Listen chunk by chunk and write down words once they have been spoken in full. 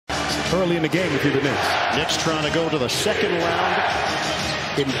early in the game if you're the Knicks. Knicks trying to go to the second round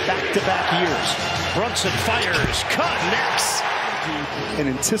in back-to-back years. Brunson fires, connects. In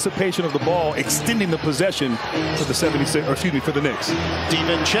anticipation of the ball, extending the possession for the 76, or excuse me, for the Knicks.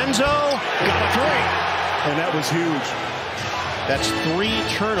 DiVincenzo got a three. And that was huge. That's 3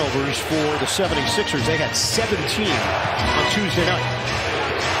 turnovers for the 76ers. They had 17 on Tuesday night.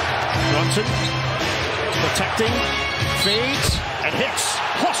 Brunson protecting, fades, and hits.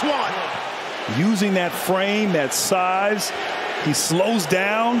 +1. Using that frame, that size, he slows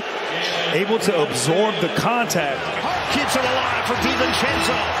down, able to absorb the contact. Keeps it alive for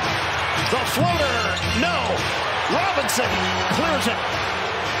DiVincenzo. The floater, no. Robinson clears it.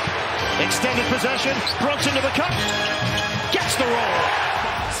 Extended possession. Brunson to the cup. Gets the roll.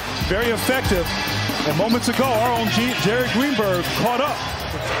 Very effective. And moments ago, our own Jared Greenberg caught up.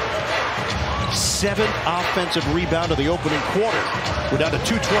 7th offensive rebound of the opening quarter. We're down to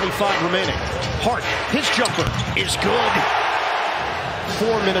 2:25 remaining. Hart, his jumper is good.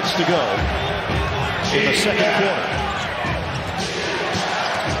 4 minutes to go in the second quarter.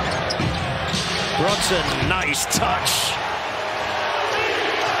 Brunson, nice touch.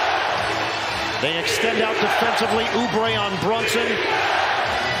 They extend out defensively. Oubre on Brunson.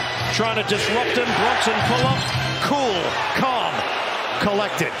 Trying to disrupt him. Brunson pull up. Cool, calm,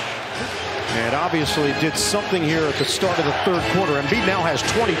 collected. And obviously did something here at the start of the third quarter. Embiid now has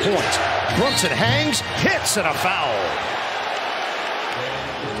 20 points. Brunson hangs, hits, and a foul.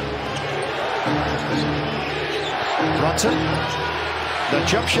 Brunson, the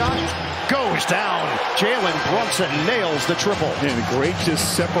jump shot goes down. Jalen Brunson nails the triple. And great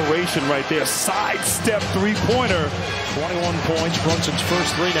just separation right there. Sidestep three-pointer. 21 points. Brunson's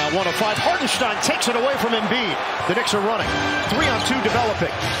first 3 now. 1 of 5. Hartenstein takes it away from Embiid. The Knicks are running. 3-on-2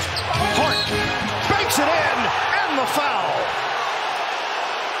 developing. Hart banks it in, and the foul.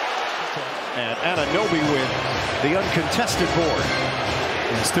 And Anunoby with the uncontested board.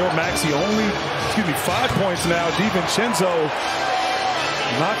 And still Maxey only, 5 points now. DiVincenzo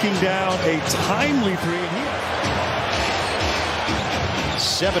knocking down a timely 3 here.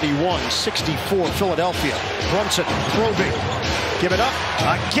 71-64 Philadelphia. Brunson probing. Give it up.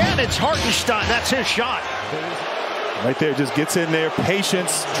 Again, it's Hartenstein. That's his shot. Right there, just gets in there.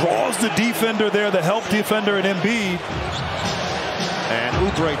 Patience. Draws the defender there, the help defender in Embiid. And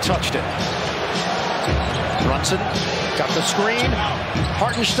Oubre touched it. Brunson got the screen.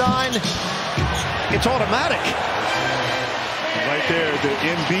 Hartenstein. It's automatic. Right there, the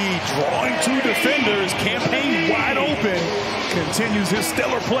Embiid drawing 2 defenders. Campaign wide open. Continues his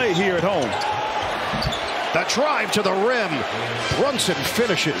stellar play here at home. The drive to the rim. Brunson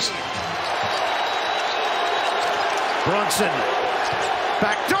finishes. Brunson.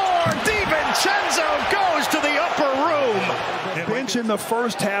 Backdoor. DiVincenzo goes to the upper room. Bench in the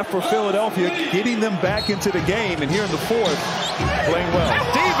first half for Philadelphia, getting them back into the game. And here in the fourth, playing well.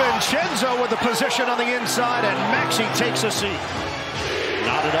 DiVincenzo with the position on the inside, and Maxey takes a seat.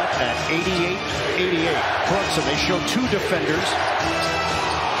 Knotted up at 88-88. Brunson, they show 2 defenders.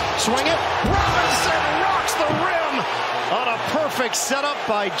 Swing it. Robinson rocks the rim on a perfect setup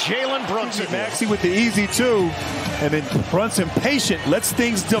by Jalen Brunson. Maxey with the easy 2. And then Brunson patient, lets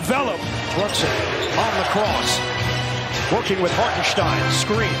things develop. Brunson on the cross. Working with Hartenstein.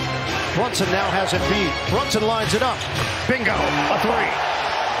 Screen. Brunson now has Embiid. Brunson lines it up. Bingo. A 3.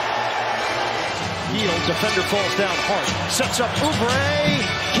 Yield, defender falls down. Hart sets up Oubre.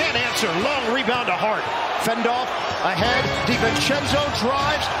 Can't answer. Long rebound to Hart. Fend off. Ahead. DiVincenzo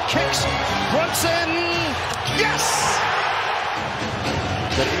drives. Kicks. Brunson. Yes!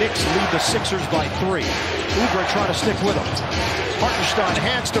 The Knicks lead the Sixers by 3. Oubre trying to stick with him. Hartenstein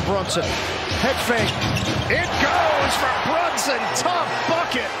hands to Brunson. Head fake. It goes for Brunson. Tough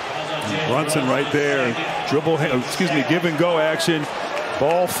bucket. Brunson right there. Dribble, give and go action.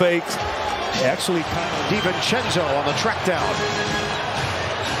 Ball faked. Actually, DiVincenzo on the track down.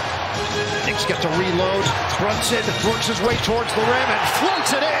 Knicks get to reload. Brunson works his way towards the rim and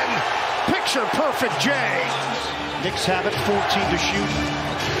floats it in. Picture perfect J. Knicks have it, 14 to shoot.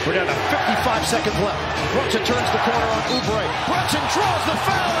 We're down to 55 seconds left. Brunson turns the corner on Oubre. Brunson draws the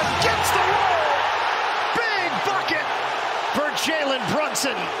foul and gets the roll. Big bucket for Jalen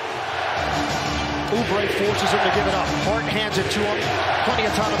Brunson. Oubre forces him to give it up. Hart hands it to him. Plenty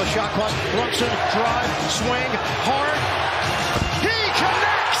of time on the shot clock. Brunson, drive, swing, Hart. He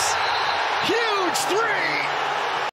connects. Huge 3.